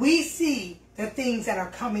 We see the things that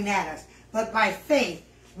are coming at us. But by faith,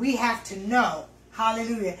 we have to know,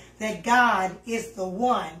 hallelujah, that God is the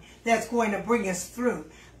one that's going to bring us through.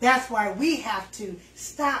 That's why we have to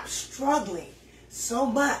stop struggling so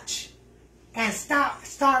much and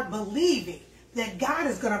start believing that God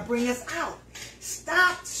is going to bring us out.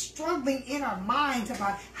 Stop struggling in our minds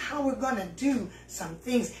about how we're going to do some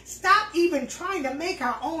things. Stop even trying to make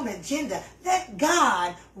our own agenda. Let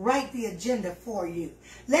God write the agenda for you.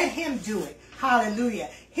 Let him do it. Hallelujah.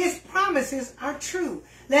 His promises are true.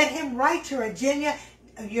 Let him write your agenda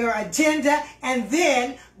and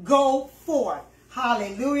then go forth.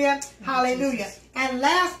 Hallelujah. Hallelujah. And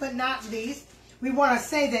last but not least, we want to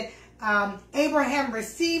say that Abraham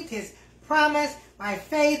received his promise by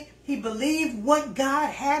faith. He believed what God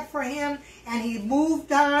had for him, and he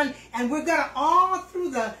moved on. And we're going to, all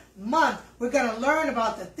through the month, we're going to learn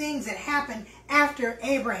about the things that happened after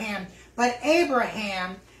Abraham. But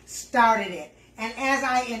Abraham started it. And as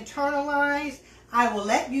I internalize, I will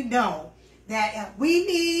let you know that we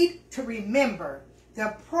need to remember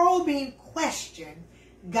the probing question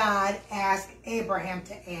God asked Abraham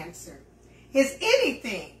to answer. Is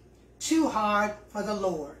anything too hard for the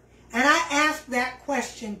Lord? And I ask that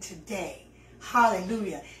question today.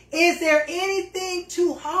 Hallelujah. Is there anything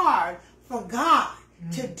too hard for God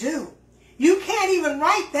to do? You can't even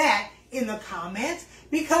write that in the comments,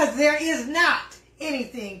 because there is not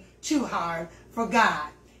anything too hard for God.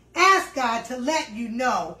 Ask God to let you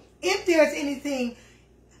know if there's anything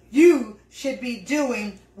you should be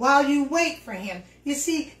doing while you wait for him. You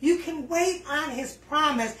see, you can wait on his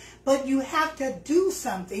promise, but you have to do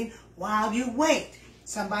something while you wait.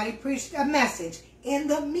 Somebody preached a message. In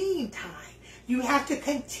the meantime, you have to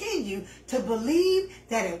continue to believe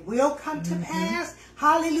that it will come to pass.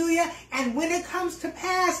 Hallelujah. And when it comes to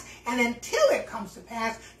pass, and until it comes to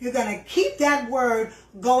pass, you're going to keep that word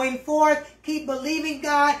going forth. Keep believing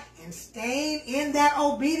God and staying in that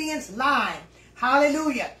obedience line.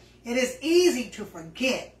 Hallelujah. It is easy to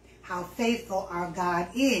forget how faithful our God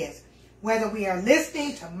is. Whether we are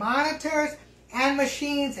listening to monitors and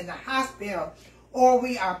machines in the hospital, or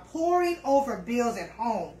we are poring over bills at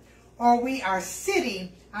home, or we are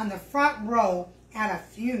sitting on the front row at a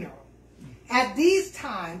funeral. At these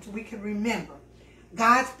times, we can remember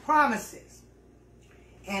God's promises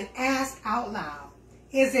and ask out loud,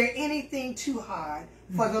 is there anything too hard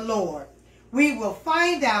for the Lord? We will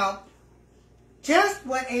find out just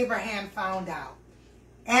what Abraham found out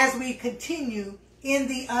as we continue in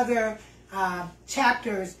the other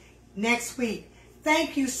chapters next week.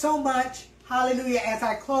 Thank you so much. Hallelujah. As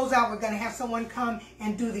I close out, we're going to have someone come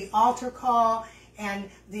and do the altar call and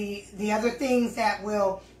the other things that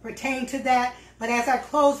will pertain to that. But as I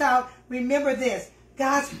close out, remember this.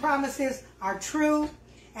 God's promises are true,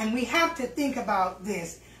 and we have to think about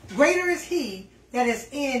this. Greater is he that is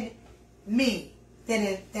in me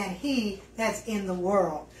than he that's in the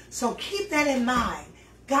world. So keep that in mind.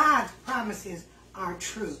 God's promises are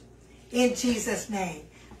true. In Jesus' name,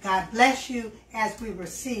 God bless you as we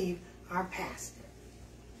receive our pastor.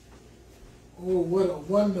 Oh, what a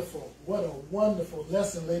wonderful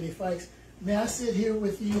lesson, Lady Fykes. May I sit here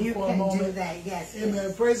with you for a moment? You can do that, yes. Amen.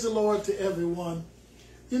 Yes. Praise the Lord to everyone.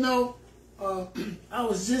 You know, I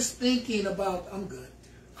was just thinking about,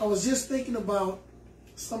 I was just thinking about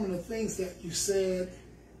some of the things that you said.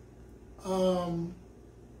 The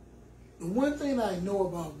one thing I know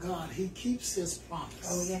about God, he keeps his promise.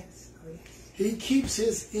 Oh, yes. Oh, yes. He keeps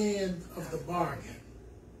his end of the bargain.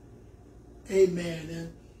 Amen.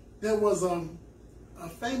 And there was a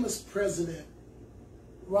famous president,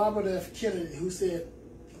 Robert F. Kennedy, who said,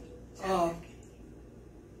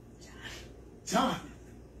 John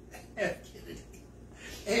F. Kennedy.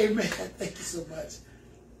 Amen. Thank you so much.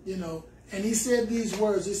 You know, and he said these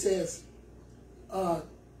words. He says,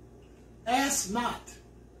 ask not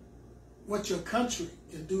what your country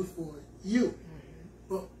can do for you,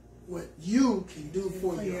 but what you can do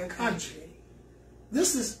for your country.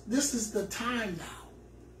 This is the time now.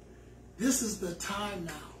 This is the time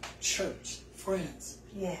now, church, friends,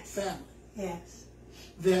 yes, family. Yes.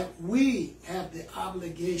 That we have the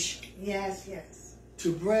obligation. Yes, yes.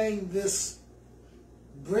 To bring this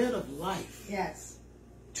bread of life. Yes.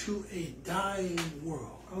 To a dying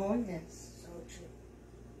world. Oh, yes. So true.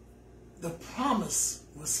 The promise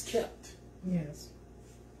was kept. Yes.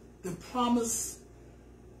 The promise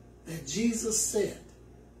that Jesus said.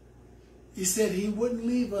 He said he wouldn't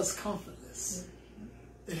leave us comfortless,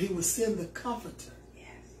 that he would send the Comforter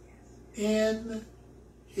in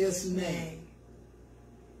his name.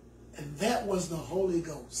 And that was the Holy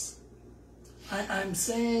Ghost. I'm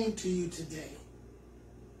saying to you today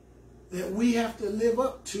that we have to live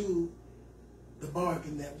up to the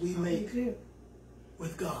bargain that we make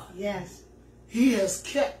with God. Yes. He has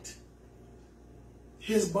kept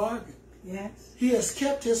his bargain. Yes. He has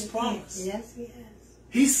kept his promise. Yes, he has.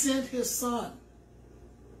 He sent his son,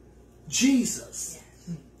 Jesus,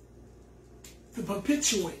 to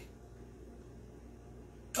perpetuate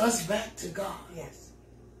us back to God. Yes.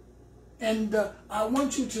 And I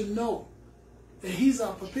want you to know that he's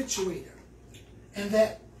our perpetuator and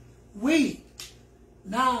that we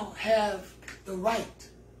now have the right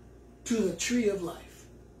to the tree of life.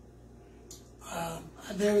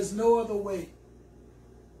 There is no other way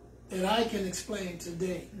that I can explain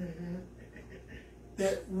today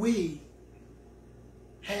that we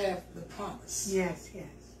have the promise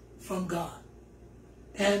from God.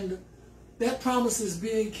 And that promise is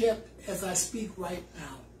being kept as I speak right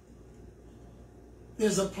now.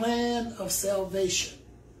 There's a plan of salvation.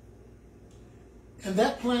 And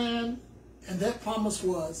that plan and that promise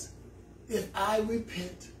was, if I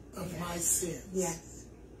repent of my sins,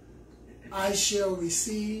 I shall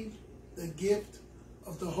receive the gift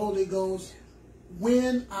of the Holy Ghost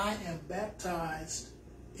when I am baptized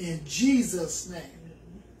in Jesus' name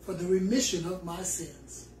for the remission of my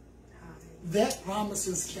sins. That promise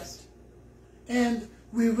is kept. And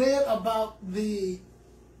we read about the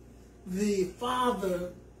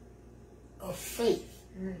father of faith.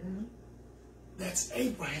 That's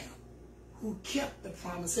Abraham, who kept the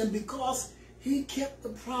promise. And because he kept the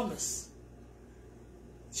promise,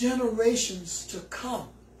 generations to come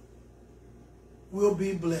will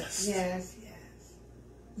be blessed. Yes.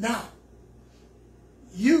 Now,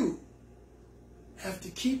 you have to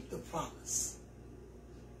keep the promise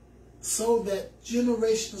so that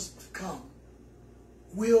generations to come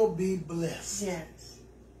will be blessed. Yes.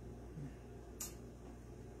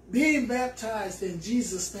 Being baptized in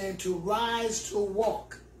Jesus' name to rise to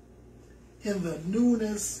walk in the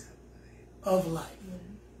newness of life.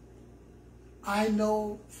 I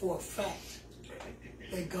know for a fact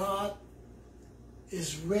that God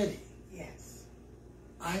is ready. Yes.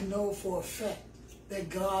 I know for a fact that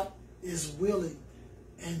God is willing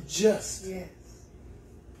and just. Yes.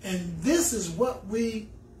 And this is what we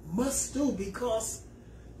must do, because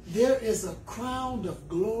there is a crown of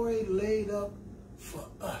glory laid up for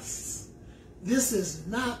us. This is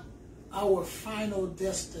not our final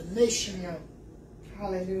destination. No.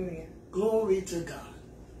 Hallelujah. Glory to God.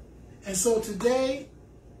 And so today,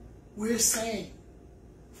 we're saying,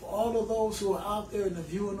 for all of those who are out there in the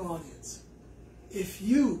viewing audience, if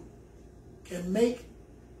you can make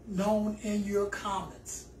known in your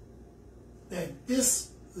comments that this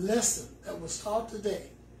lesson that was taught today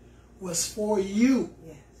was for you,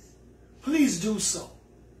 please do so.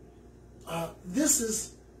 This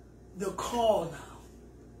is the call now.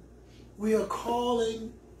 We are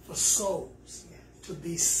calling for souls to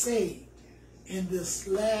be saved in this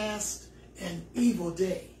last and evil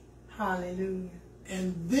day. Hallelujah.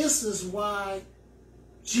 And this is why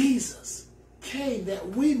Jesus came, that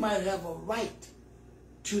we might have a right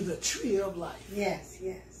to the tree of life. Yes.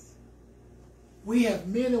 We have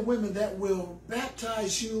men and women that will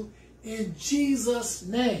baptize you in Jesus'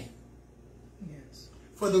 name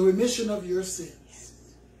for the remission of your sins.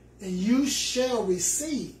 And you shall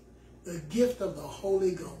receive the gift of the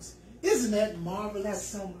Holy Ghost. Isn't that marvelous? That's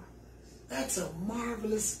so marvelous. That's a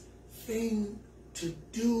marvelous thing to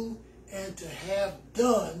do and to have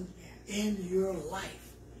done in your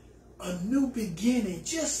life. A new beginning.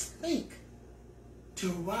 Just think, to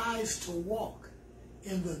rise to walk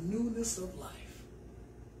in the newness of life.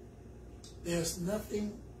 There's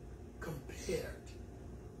nothing compared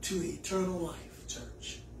to eternal life,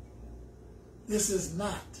 church. This is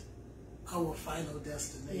not our final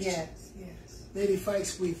destination. Yes. Lady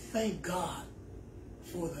Fykes, we thank God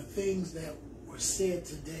for the things that were said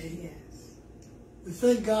today. Yes. We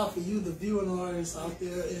thank God for you, the viewing audience out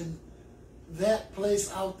there in that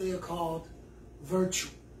place out there called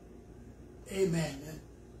virtual. Amen. And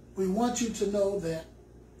we want you to know that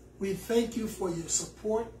we thank you for your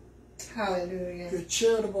support. Hallelujah. Your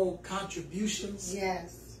charitable contributions.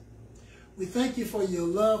 Yes. We thank you for your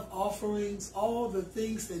love offerings, all the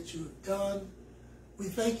things that you've done. We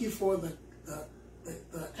thank you for the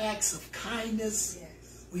acts of kindness.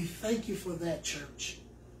 Yes. We thank you for that, church.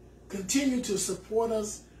 Continue to support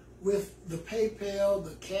us with the PayPal,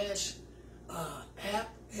 the Cash app,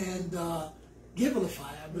 and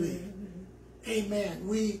Givelify, I believe. Amen.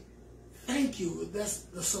 We thank you. That's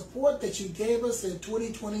the support that you gave us in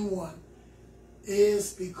 2021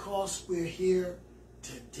 is because we're here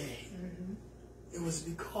today. It was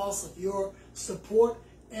because of your support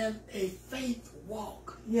and a faith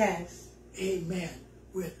walk. Yes. Amen.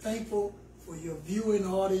 We're thankful for your viewing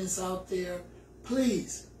audience out there.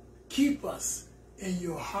 Please keep us in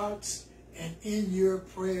your hearts and in your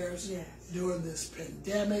prayers during this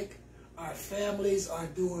pandemic. Our families are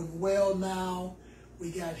doing well now.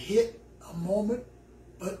 We got hit a moment,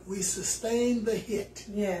 but we sustained the hit.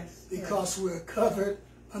 Yes. Because we're covered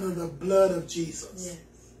under the blood of Jesus.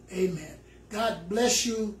 Yes. Amen. God bless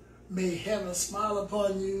you. May heaven smile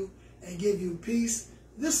upon you and give you peace.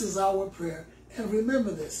 This is our prayer. And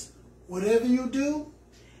remember this, whatever you do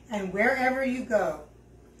and wherever you go,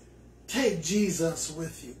 take Jesus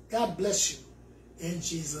with you. God bless you in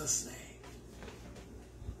Jesus' name.